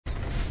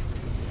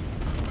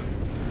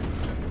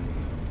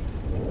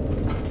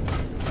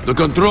The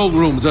control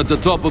room's at the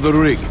top of the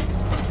rig.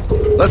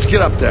 Let's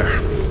get up there.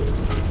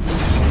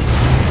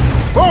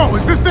 Oh,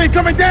 is this thing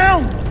coming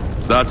down?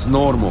 That's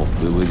normal,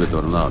 believe it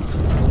or not.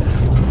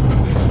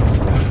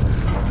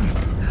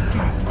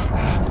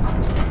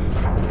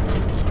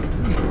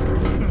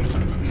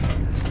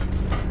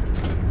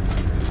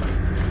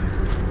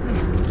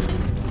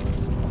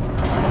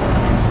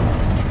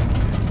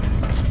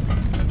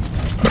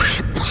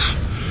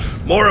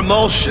 More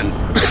emulsion.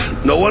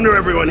 No wonder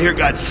everyone here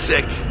got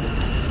sick.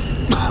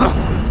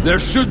 There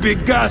should be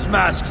gas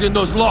masks in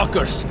those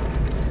lockers.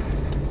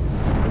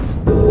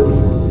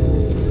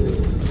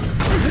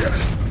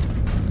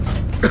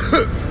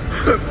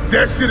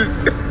 That shit is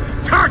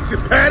toxic,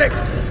 Paddock.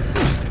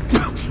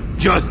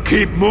 Just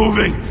keep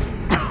moving.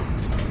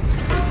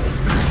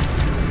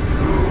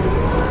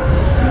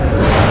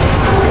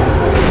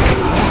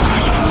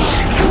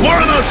 More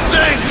of those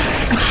things!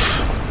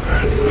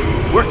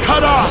 We're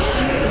cut off!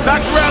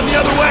 Back around the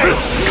other way!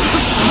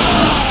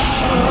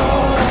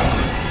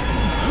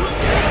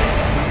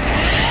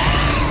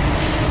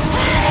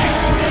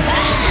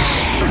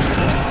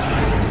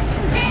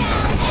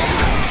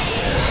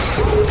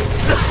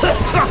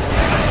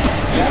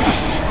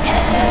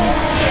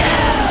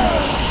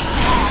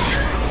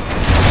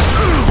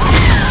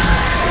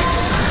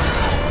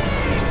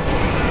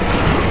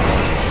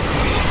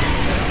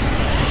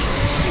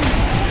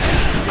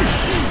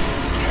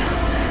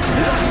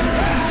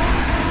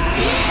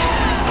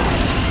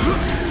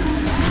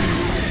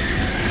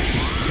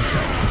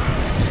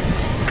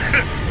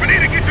 We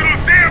need to get to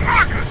those damn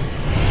lockers.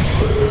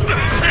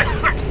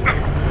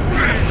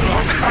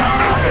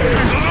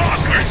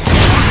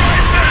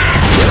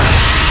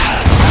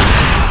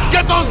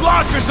 Get those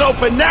lockers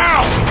open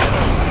now!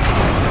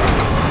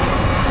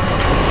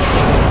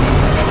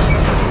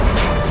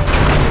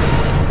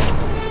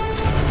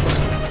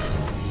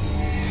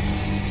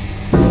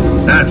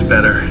 That's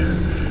better.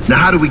 Now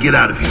how do we get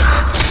out of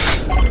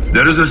here?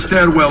 There is a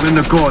stairwell in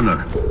the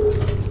corner.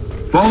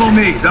 Follow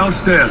me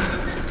downstairs.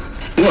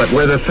 What,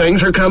 where the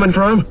things are coming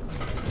from?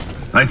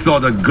 I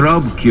thought a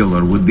grub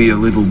killer would be a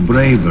little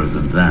braver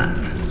than that.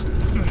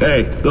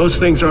 Hey, those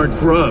things aren't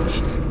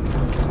grubs.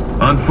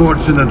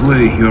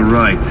 Unfortunately, you're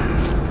right.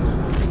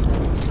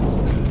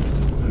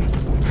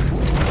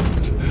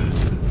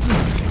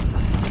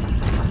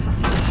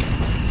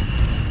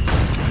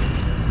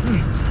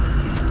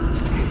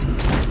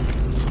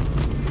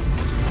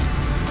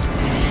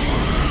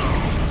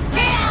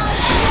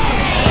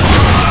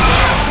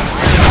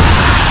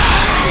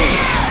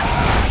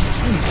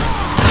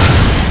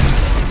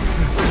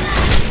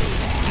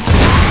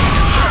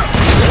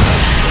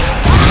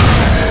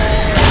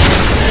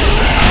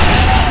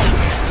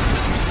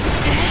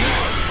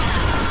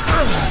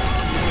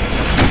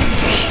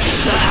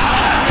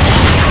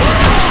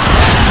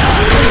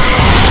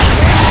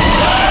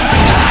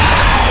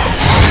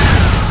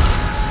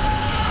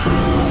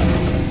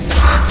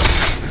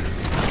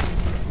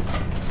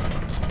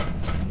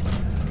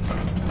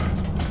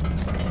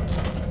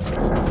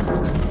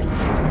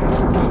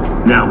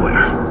 Now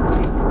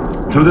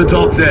where? To the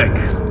top deck.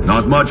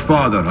 Not much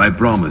farther, I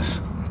promise.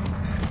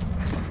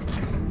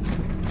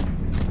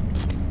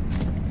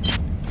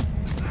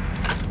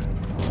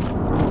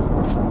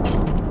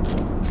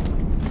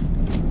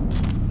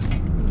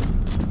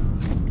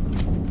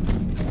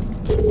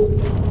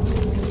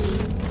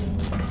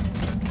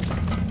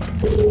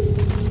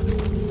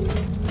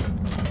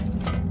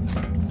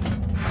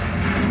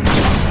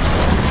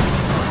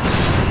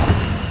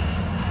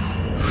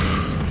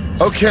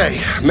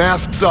 Okay,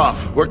 masks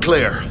off. We're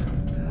clear.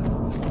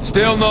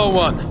 Still no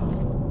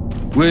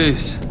one.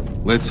 Please,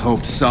 let's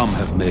hope some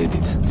have made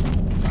it.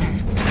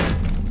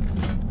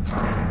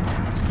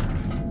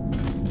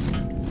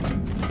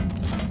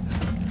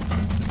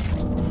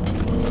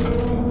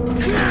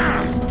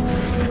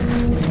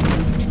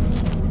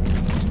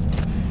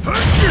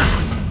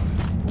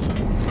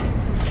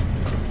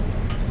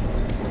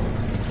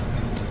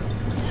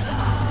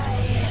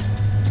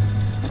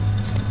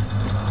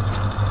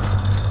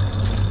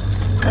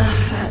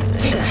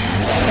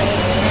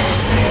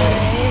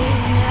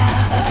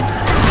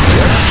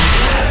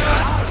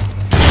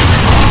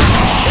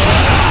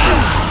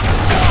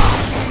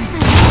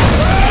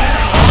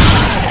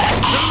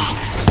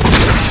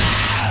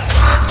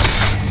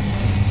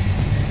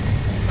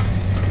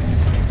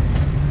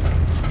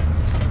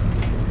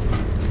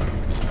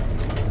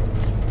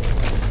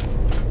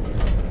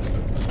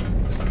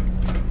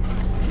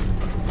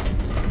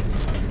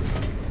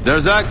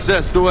 There's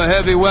access to a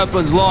heavy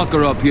weapons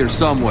locker up here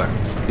somewhere.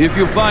 If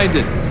you find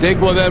it, take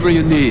whatever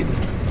you need.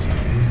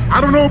 I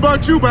don't know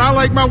about you, but I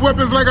like my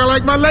weapons like I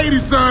like my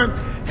ladies, son.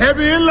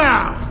 Heavy and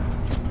loud.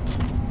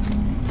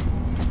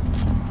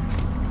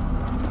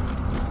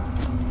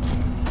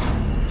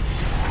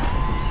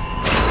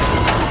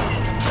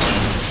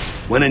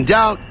 When in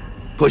doubt,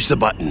 push the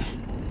button.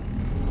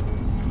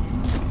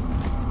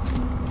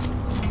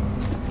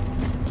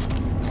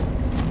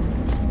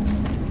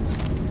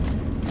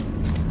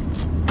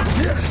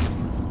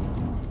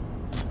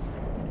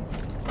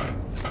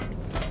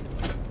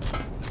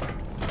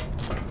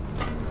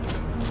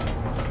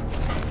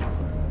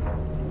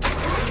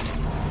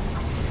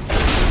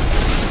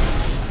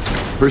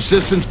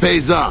 Persistence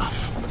pays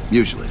off,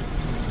 usually.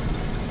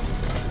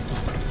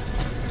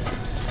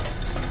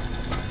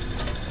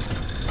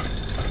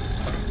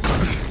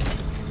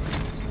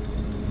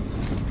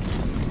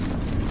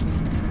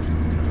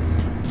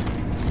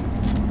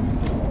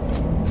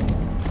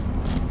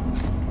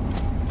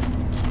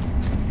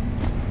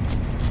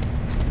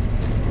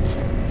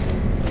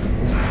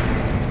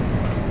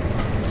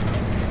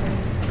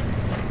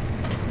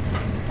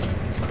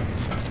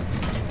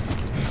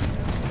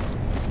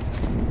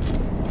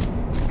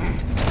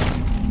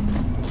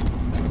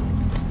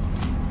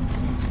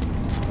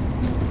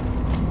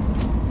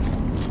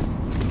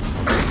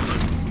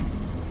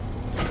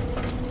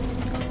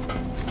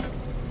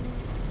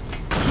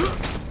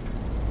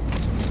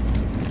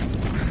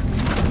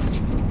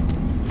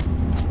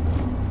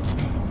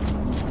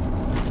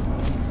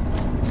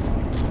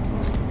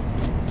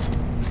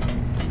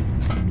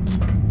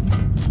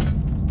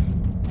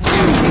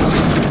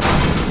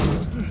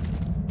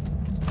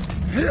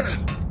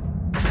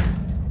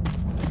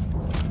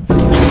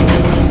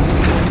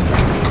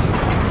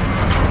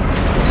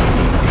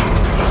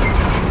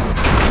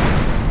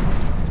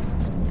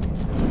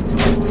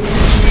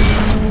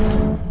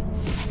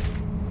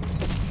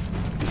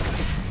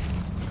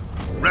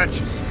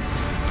 Wretches.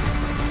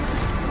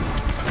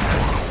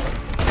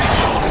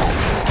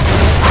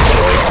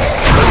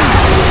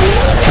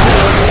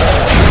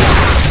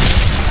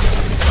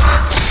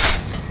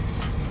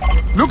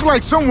 Look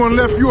like someone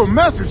left you a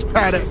message,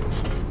 Paddock.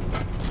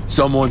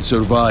 Someone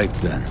survived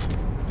then.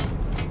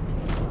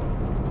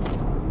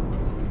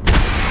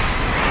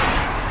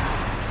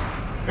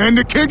 And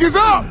the kick is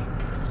up!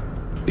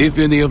 If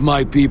any of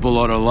my people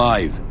are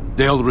alive,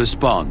 they'll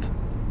respond.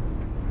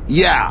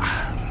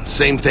 Yeah,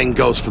 same thing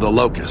goes for the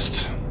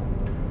Locust.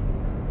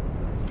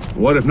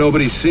 What if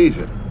nobody sees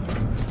it?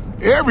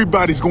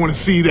 Everybody's going to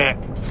see that.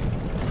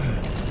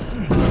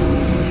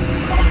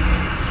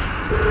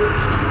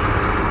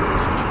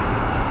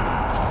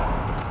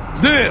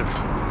 There!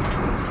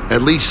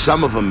 At least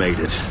some of them made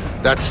it.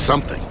 That's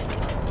something.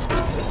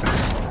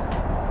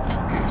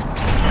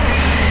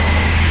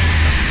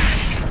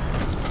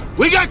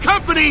 We got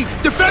company!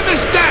 Defend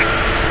this deck!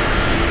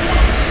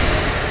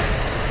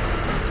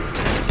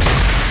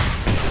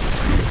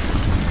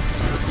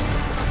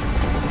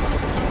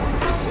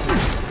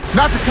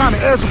 Not the kind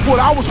of air support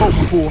I was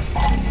hoping for.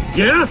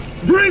 Yeah?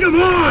 Bring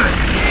 'em on!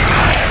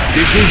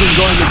 This isn't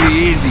going to be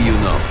easy, you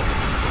know.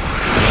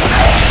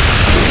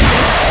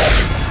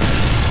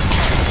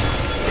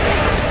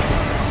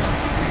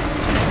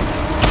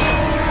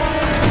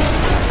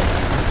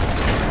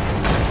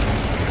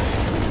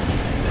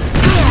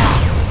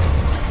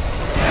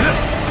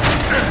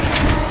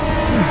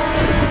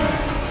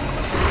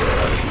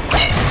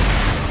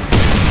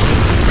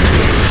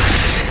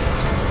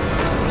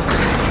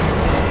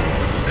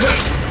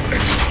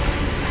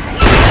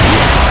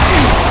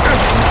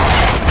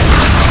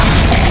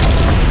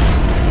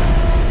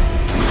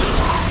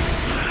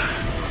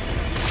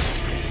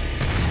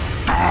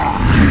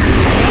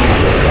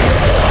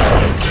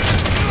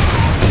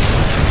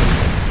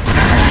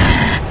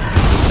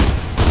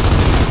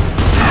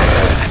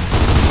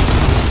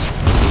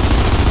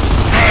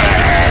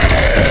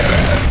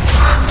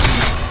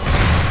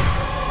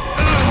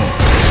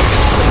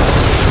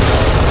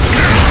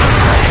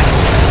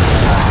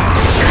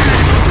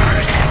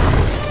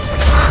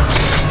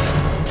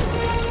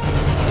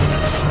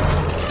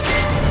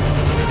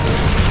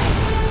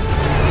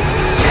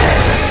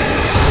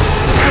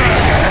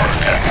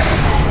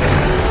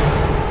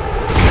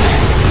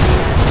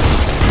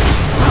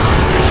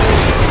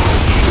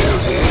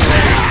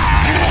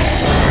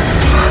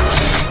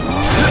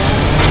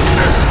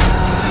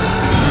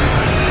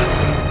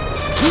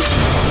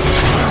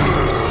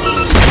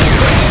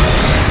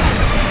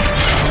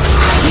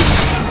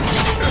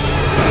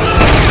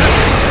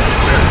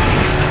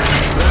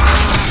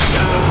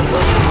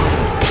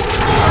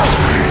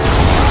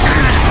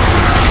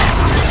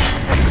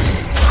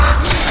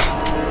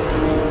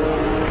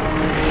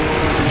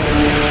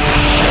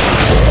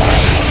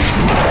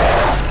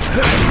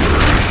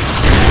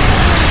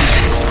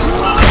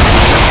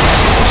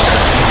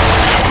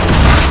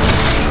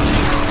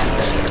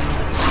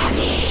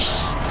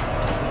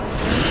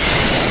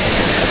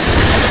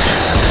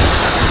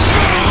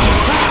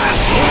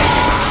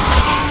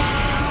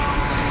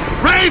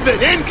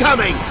 Raven,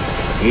 incoming!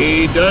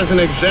 He doesn't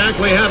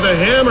exactly have the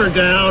hammer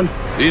down.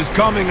 He's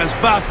coming as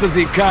fast as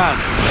he can.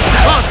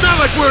 Oh, it's not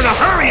like we're in a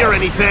hurry or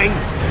anything!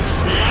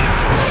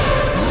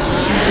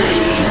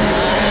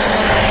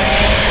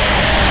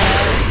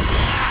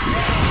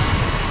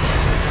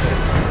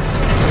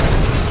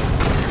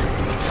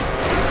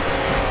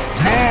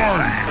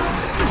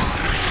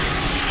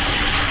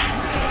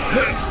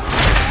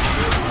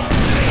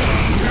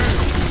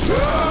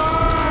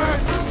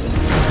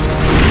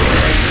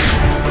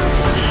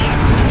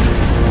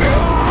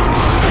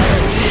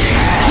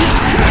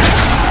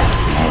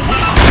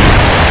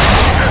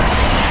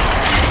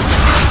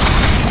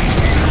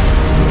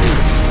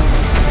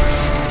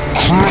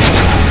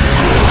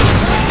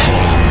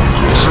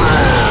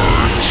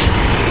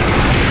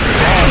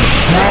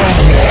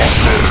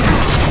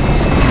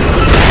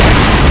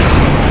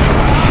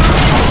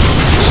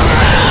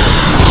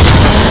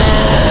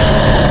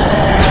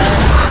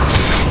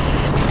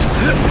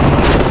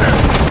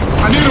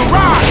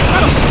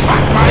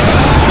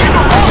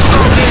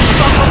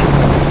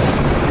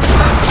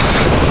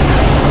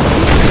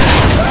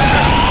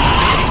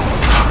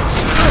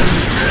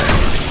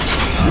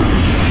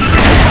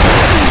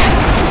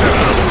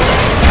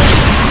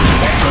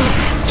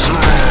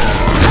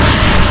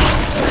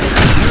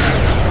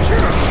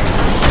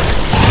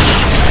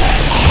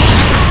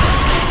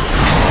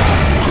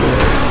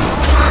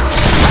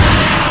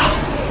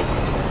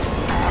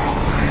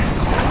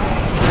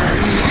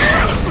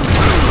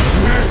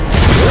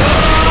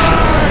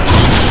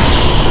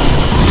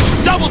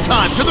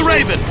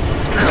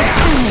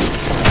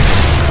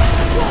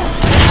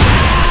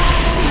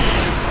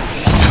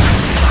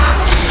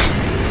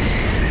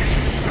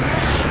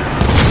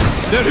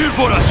 waiting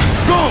for us!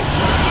 Go!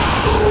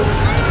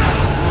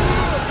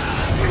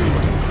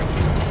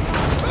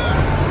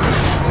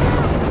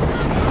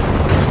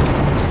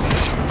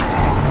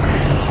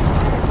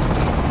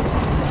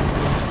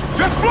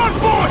 Just run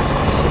for it!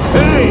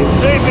 Hey,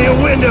 save me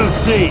a window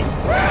seat!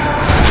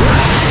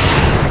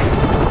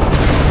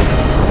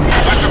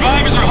 Our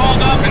survivors are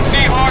hauled up in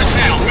Seahorse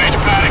Hills, Major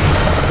Paddock.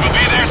 We'll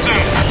be there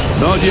soon.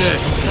 Not yet.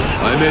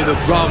 I made a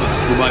promise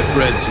to my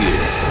friends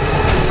here.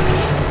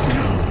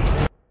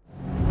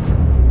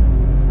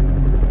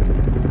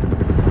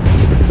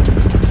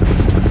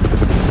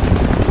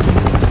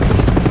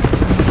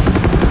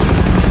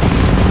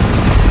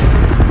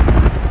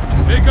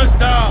 Take us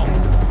down!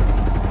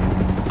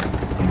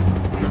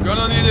 We're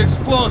gonna need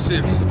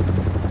explosives.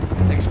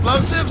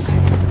 Explosives?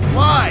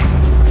 Why?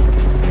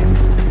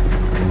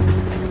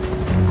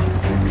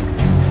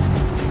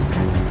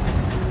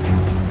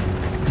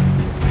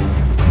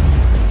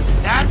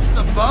 That's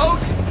the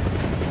boat?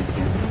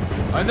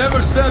 I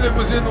never said it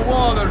was in the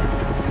water.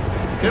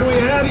 Can we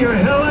have your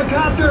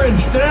helicopter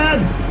instead?